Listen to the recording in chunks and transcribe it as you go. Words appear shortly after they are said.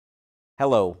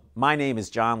Hello, my name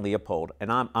is John Leopold,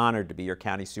 and I'm honored to be your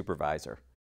county supervisor.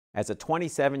 As a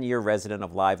 27-year resident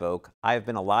of Live Oak, I have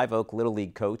been a Live Oak Little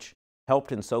League coach,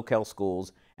 helped in Soquel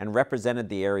schools, and represented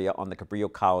the area on the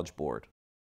Cabrillo College Board.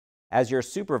 As your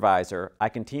supervisor, I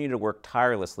continue to work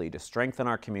tirelessly to strengthen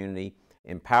our community,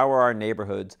 empower our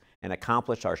neighborhoods, and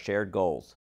accomplish our shared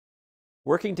goals.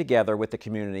 Working together with the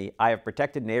community, I have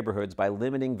protected neighborhoods by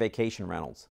limiting vacation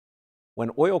rentals.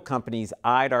 When oil companies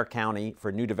eyed our county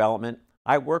for new development,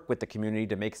 I worked with the community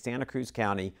to make Santa Cruz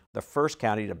County the first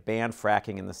county to ban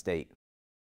fracking in the state.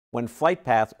 When flight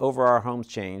paths over our homes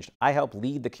changed, I helped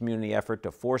lead the community effort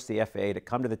to force the FAA to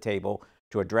come to the table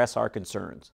to address our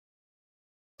concerns.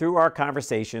 Through our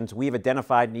conversations, we've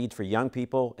identified needs for young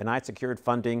people, and I secured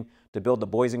funding to build the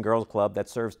Boys and Girls Club that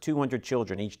serves 200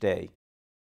 children each day.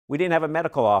 We didn't have a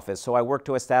medical office, so I worked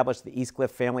to establish the East Cliff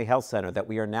Family Health Center that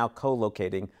we are now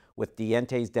co-locating with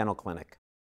Dientes Dental Clinic.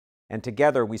 And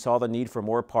together we saw the need for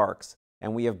more parks,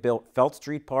 and we have built Felt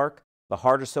Street Park, the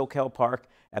Heart of Soquel Park,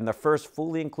 and the first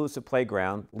fully inclusive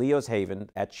playground, Leo's Haven,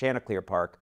 at Chanticleer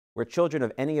Park, where children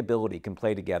of any ability can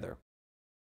play together.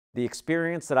 The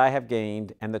experience that I have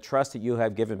gained and the trust that you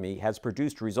have given me has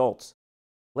produced results.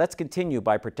 Let's continue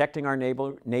by protecting our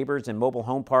neighbors and mobile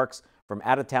home parks from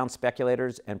out-of-town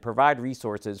speculators and provide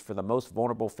resources for the most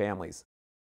vulnerable families.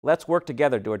 Let's work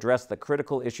together to address the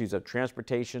critical issues of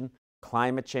transportation,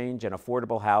 climate change, and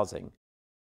affordable housing.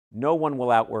 No one will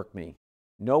outwork me.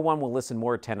 No one will listen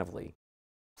more attentively.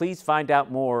 Please find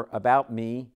out more about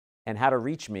me and how to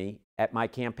reach me at my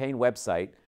campaign website,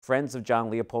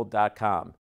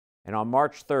 friendsofjohnleopold.com. And on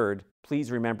March 3rd, please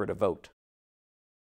remember to vote.